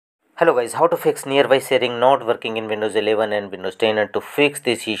Hello guys, how to fix nearby sharing not working in Windows 11 and Windows 10. And to fix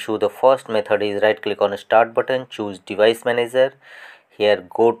this issue, the first method is right click on start button, choose device manager. Here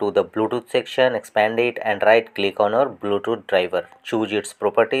go to the Bluetooth section, expand it and right click on our Bluetooth driver. Choose its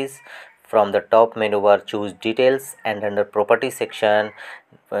properties. From the top menu bar choose details and under property section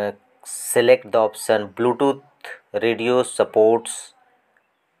select the option Bluetooth radio supports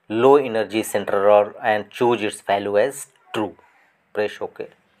low energy center and choose its value as true. Press OK.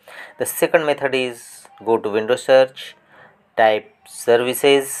 The second method is go to Windows search, type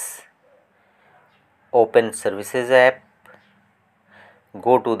services, open services app,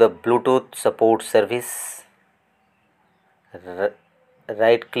 go to the Bluetooth support service,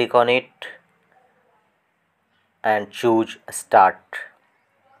 right click on it and choose start.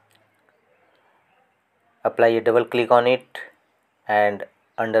 Apply a double click on it and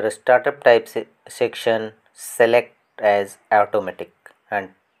under a startup type section select as automatic and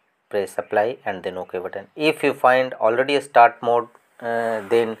press apply and then OK button. If you find already a start mode,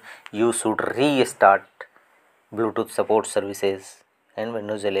 then you should restart Bluetooth support services in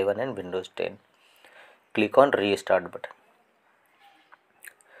Windows 11 and Windows 10. Click on restart button.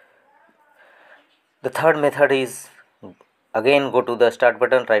 The third method is again go to the start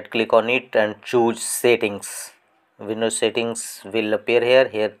button, right click on it and choose settings. Windows settings will appear here.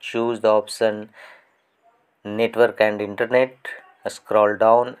 Here choose the option network and internet. Scroll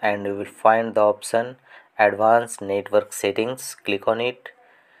down and you will find the option advanced network settings. Click on it.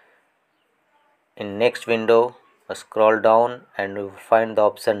 In next window scroll down and you will find the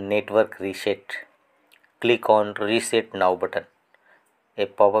option network reset. Click on reset now button. A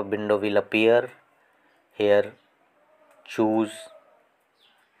pop-up window will appear. Here choose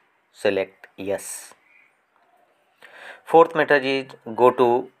select yes. Fourth method is go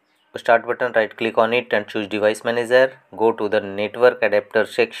to start button, right click on it and choose device manager. Go to the network adapter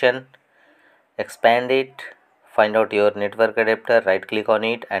section, expand it, find out your network adapter, right click on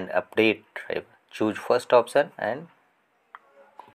it and update driver. Choose first option and